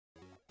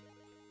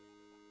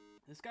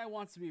This guy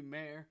wants to be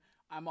mayor.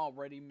 I'm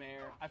already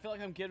mayor. I feel like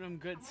I'm giving him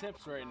good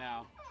tips right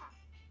now.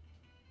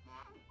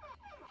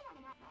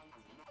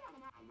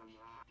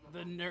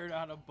 The nerd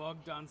out of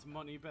Bogdan's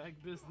money bag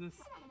business.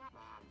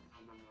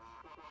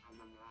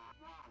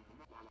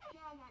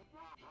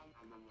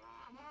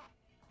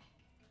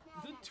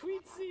 The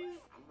tweetsies.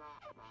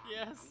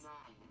 Yes.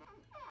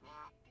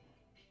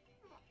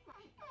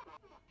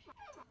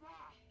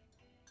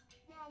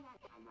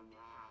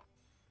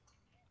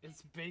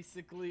 It's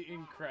basically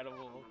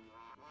incredible.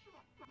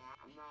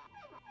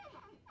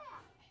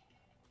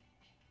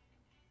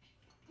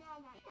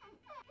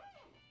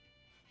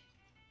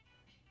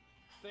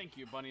 Thank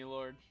you, Bunny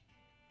Lord.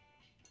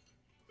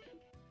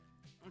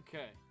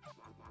 Okay.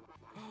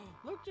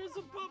 Look, there's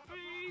a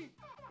puppy!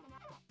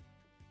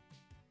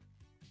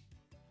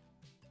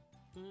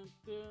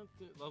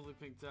 Lovely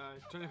pink tie.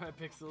 25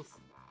 pixels.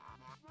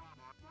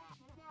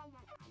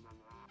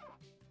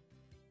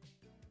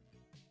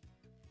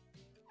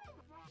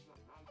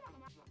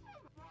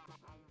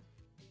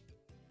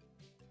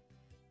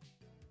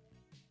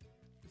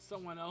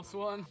 Someone else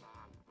won.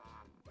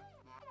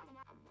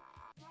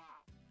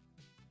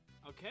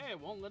 Okay, I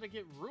won't let it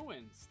get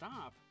ruined.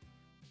 Stop.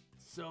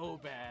 So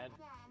bad.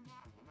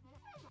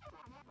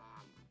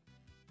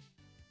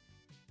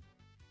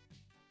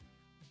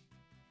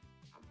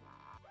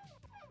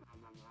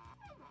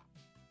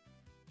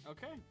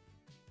 Okay.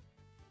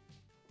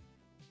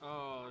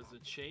 Oh, is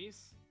it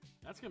chase?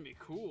 That's gonna be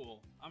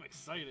cool. I'm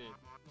excited.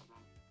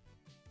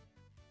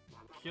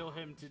 Kill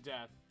him to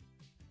death.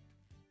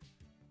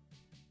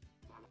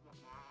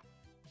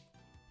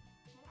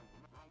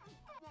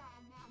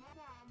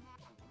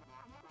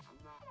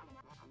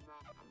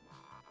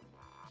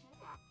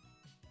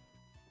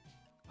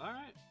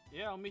 Alright.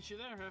 Yeah, I'll meet you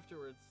there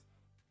afterwards.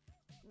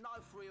 No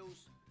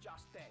frills,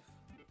 just death.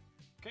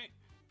 Okay.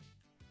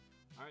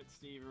 Alright,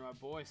 Steve, you're my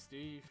boy,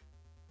 Steve.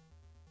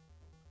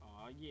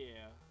 Aw,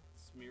 yeah.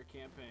 Smear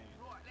campaign.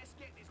 Right, let's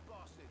get this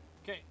bastard.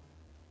 Okay.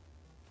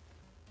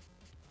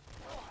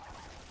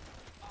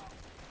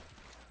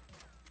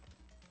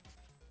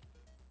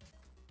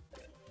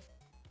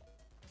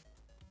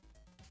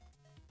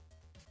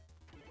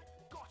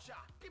 Gotcha!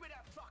 Give me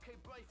that fucking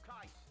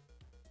briefcase.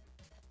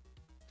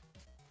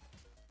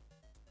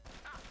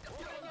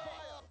 Over here!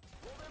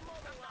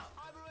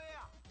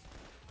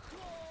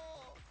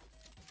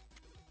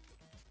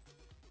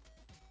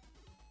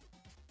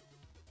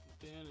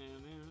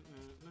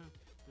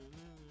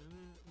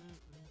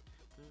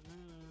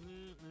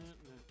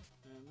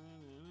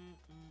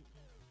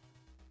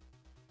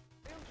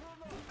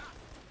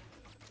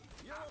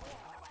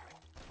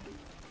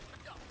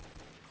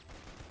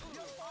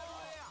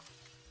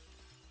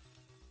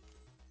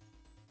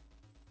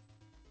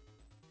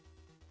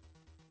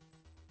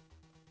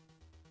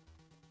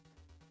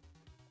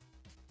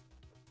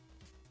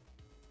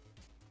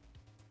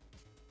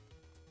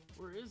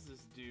 Where is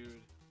this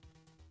dude?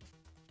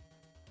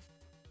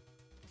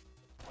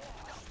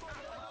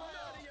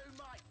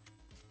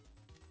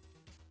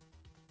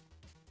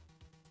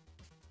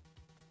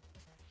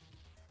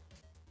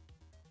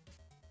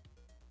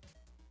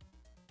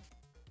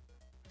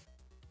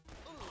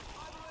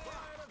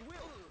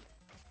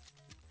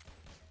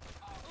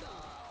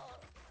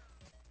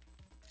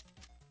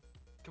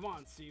 Come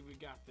on, Steve, we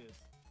got this.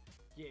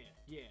 Yeah,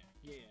 yeah,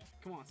 yeah.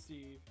 Come on,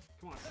 Steve.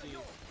 Come on, Steve.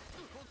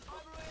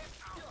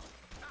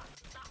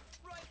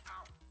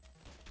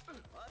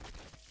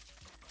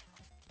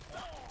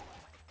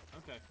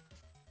 Okay.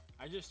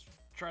 I just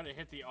try to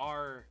hit the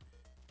R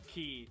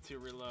key to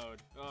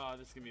reload. Oh,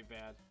 this is gonna be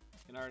bad.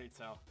 I can already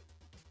tell.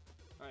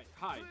 Alright,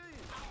 hide.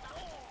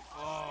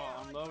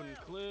 Oh, I'm loading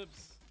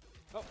clips.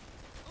 Oh,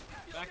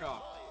 back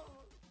off.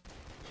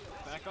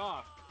 Back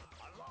off.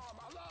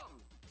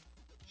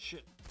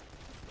 Shit.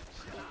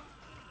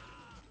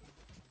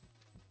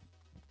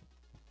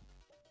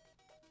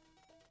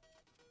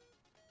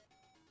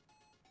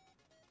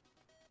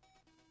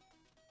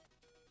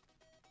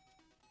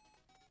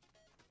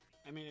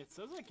 I mean, it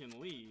says I can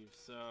leave,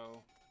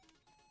 so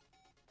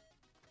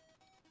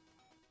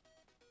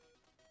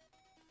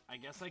I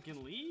guess I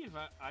can leave.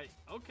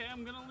 Okay,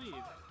 I'm gonna leave.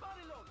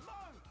 Bunny Lord, no!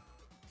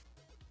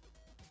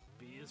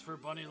 B is for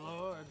Bunny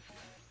Lord.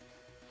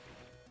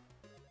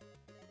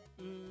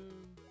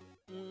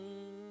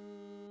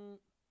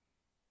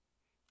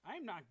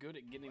 I'm not good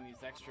at getting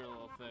these extra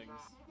little things.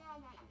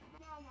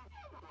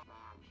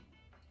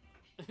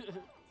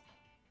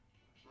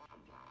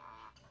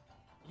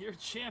 You're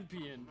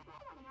champion.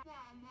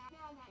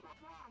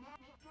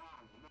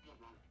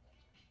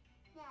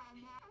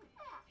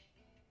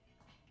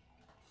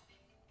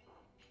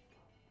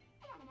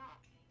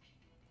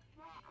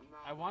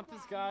 I want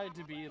this guy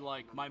to be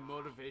like my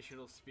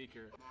motivational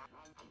speaker.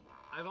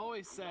 I've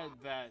always said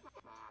that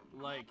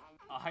like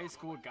a high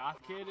school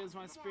goth kid is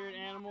my spirit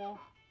animal,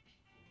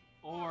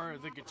 or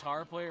the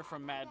guitar player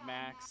from Mad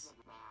Max,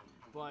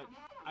 but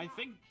I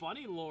think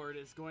Bunny Lord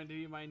is going to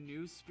be my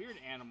new spirit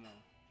animal.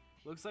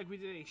 Looks like we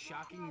did a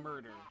shocking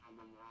murder.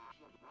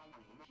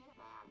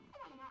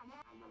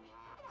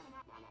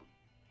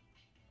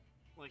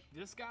 Like,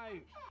 this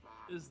guy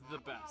is the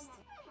best.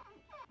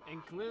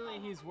 And clearly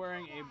he's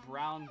wearing a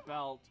brown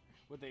belt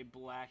with a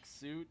black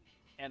suit,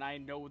 and I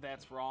know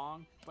that's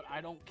wrong, but I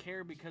don't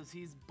care because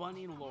he's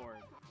Bunny Lord.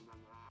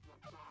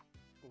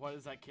 What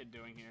is that kid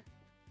doing here?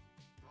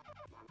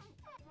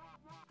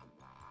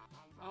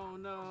 Oh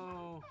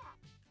no!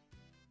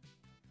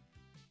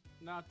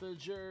 Not the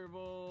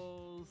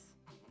gerbils!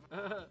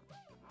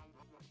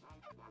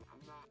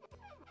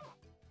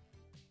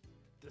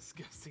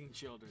 Disgusting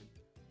children.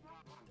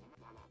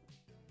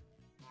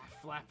 I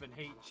flap and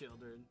hate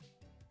children.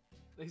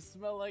 They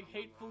smell like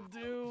hateful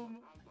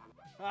doom!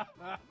 I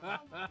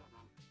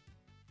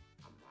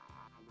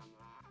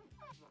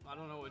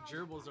don't know what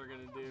gerbils are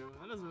gonna do.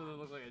 That doesn't really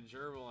look like a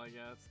gerbil, I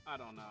guess. I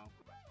don't know.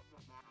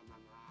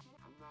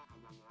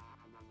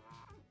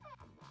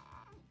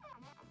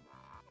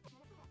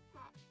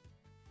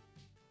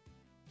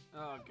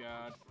 Oh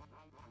god.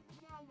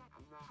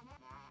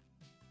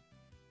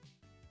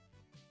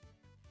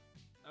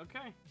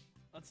 Okay,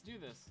 let's do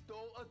this.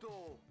 Door to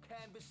door,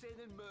 canvassing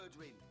and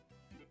murdering.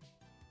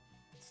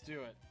 Let's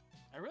do it.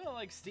 I really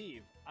like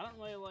Steve. I don't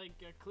really like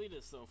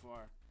Cletus so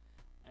far.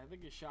 I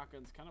think his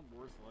shotgun's kind of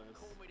worthless.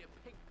 Call me the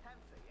Pink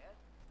Panther, yeah?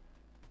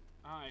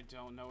 I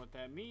don't know what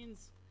that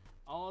means.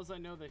 All as I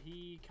know that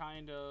he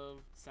kind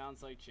of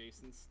sounds like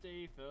Jason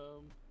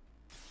Statham.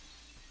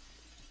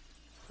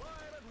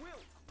 Fire at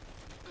will!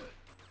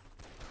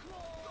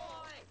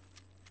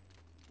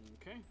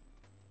 Okay.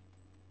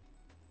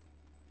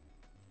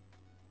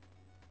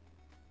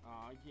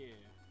 Aw, yeah.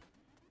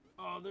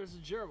 Oh, there's a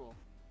gerbil.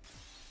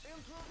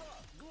 Intruder!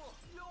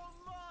 Your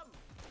mum!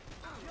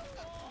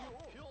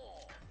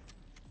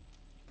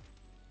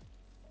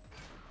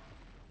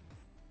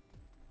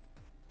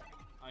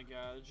 I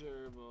got a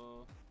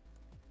gerbil.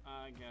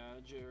 I got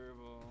a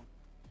gerbil.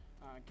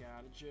 I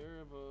got a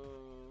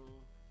gerbil.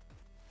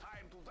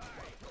 Time to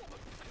die!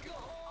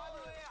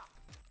 Over here!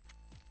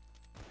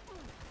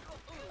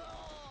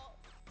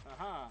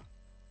 Aha!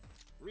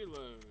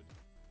 Reload.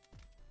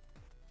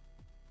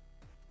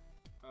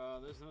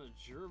 There's another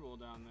gerbil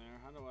down there.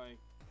 How do I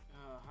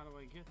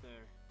get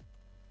there?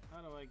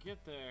 How do I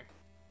get there?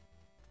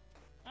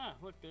 Ah,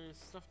 look, there's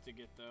stuff to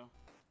get though.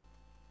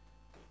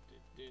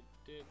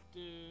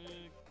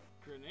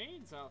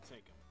 Grenades? I'll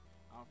take them.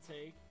 I'll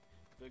take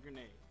the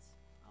grenades.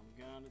 I'm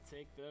gonna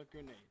take the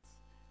grenades.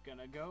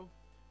 Gonna go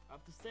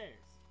up the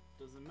stairs.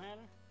 Doesn't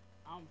matter.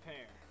 I'm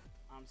pear.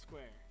 I'm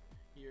square.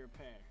 You're a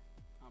pear.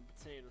 I'm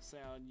potato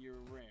salad. You're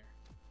a rare.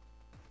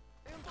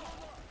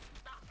 Intruder!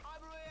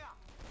 Over here!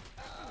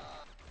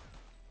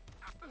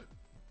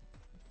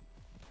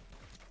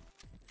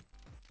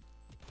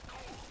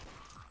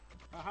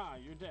 Haha,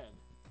 you're dead.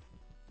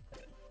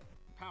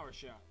 Power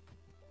shot.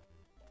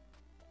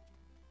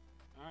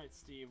 Alright,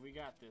 Steve, we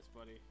got this,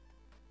 buddy.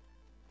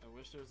 I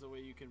wish there was a way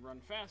you can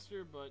run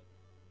faster, but...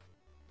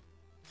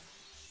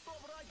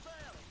 Stop right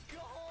there!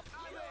 Go on,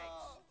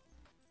 Alex!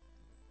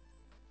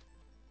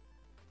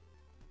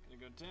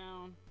 Gonna go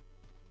down.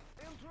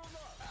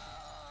 Intruder!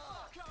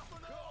 Fuck up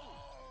and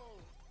all!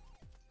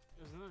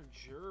 There's another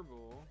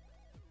gerbil.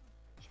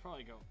 Should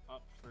probably go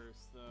up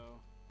first, though.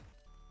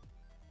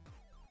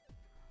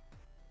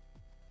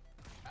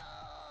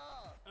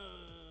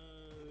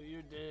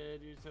 You're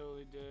dead. You're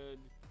totally dead.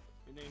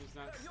 Your name's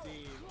not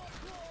Steve.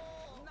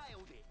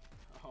 Nailed it!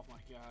 Oh my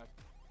god.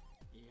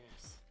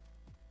 Yes.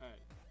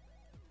 Alright.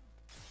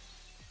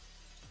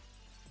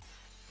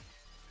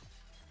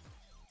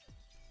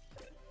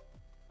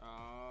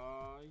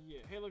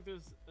 Yeah. Hey, look,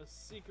 there's a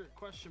secret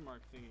question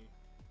mark thingy.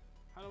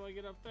 How do I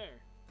get up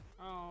there?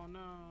 Oh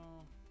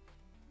no.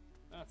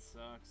 That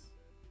sucks.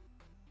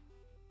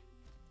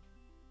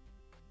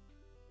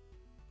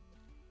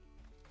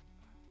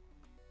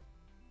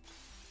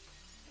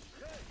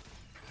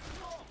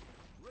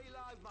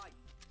 Reload, mate!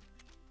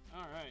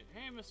 Alright.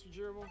 Hey, Mr.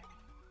 Gerbil.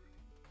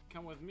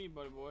 Come with me,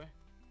 buddy boy.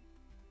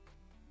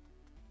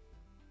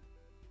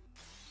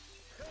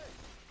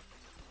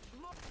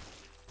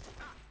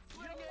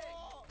 Bring it!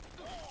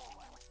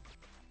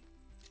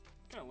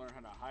 Gotta learn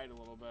how to hide a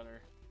little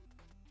better.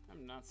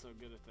 I'm not so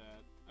good at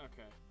that.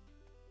 Okay.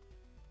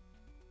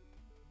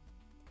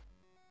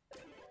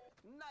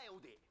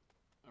 Nailed it!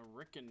 A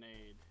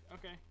rickenade.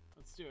 Okay,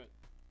 let's do it.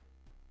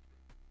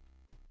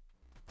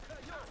 Bring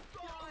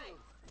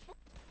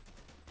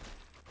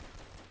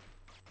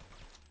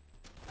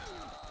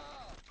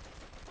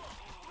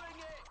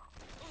it!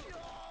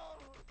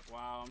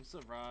 Wow, I'm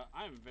surprised.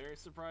 I'm very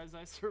surprised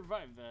I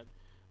survived that.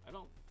 I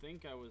don't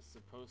think I was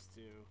supposed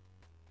to.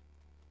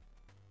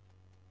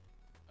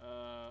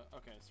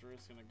 Okay, so we're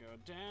just gonna go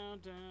down,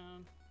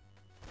 down.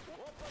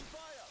 Open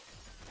fire!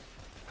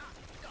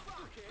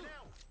 Fucking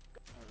hell!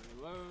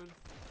 Reload.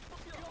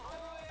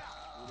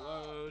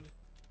 Reload.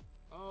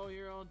 Oh,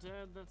 you're all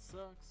dead. That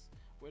sucks.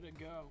 Way to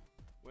go.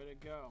 Way to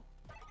go.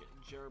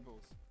 Getting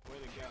gerbils. Way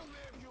to go.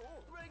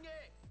 Bring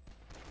it!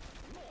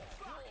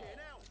 Fucking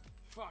hell!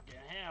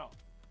 Fucking hell.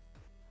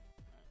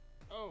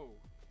 Oh,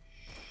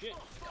 shit.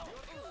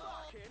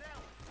 Fucking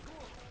hell!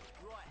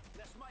 Right,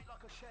 let's make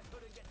like a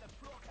shepherd and get the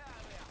flock out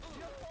of here!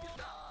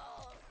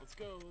 Let's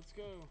go. let's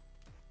go.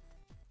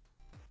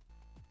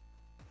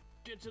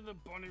 Get to the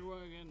bunny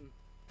wagon.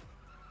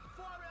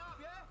 Fire it up,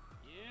 yeah?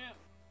 Yeah.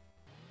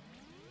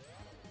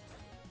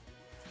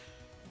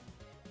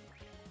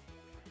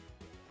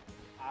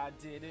 I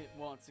did it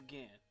once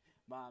again.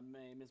 My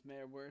name is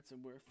Mayor Wirtz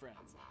and we're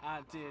friends. I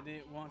did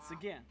it once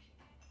again.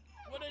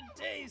 What a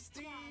day,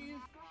 Steve!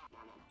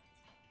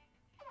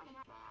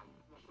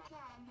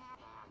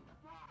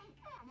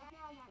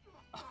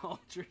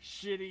 Ultra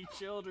shitty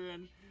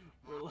children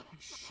were like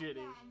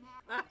shitty.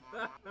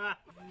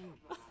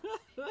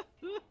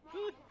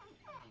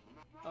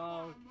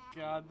 Oh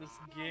god, this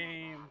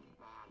game.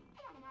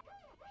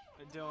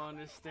 I don't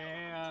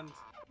understand.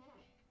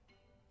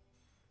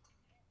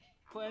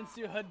 Plans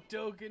to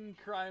Hadouken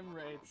crime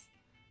rates.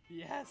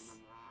 Yes.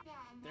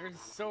 There's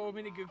so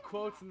many good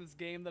quotes in this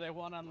game that I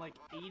want on like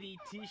 80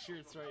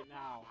 t-shirts right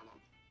now.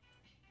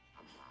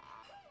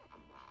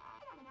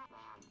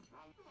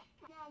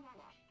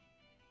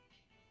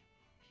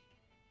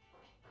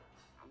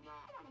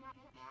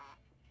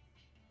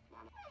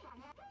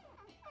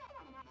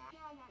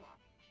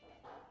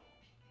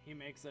 He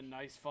makes a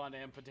nice, fun,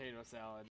 and potato salad.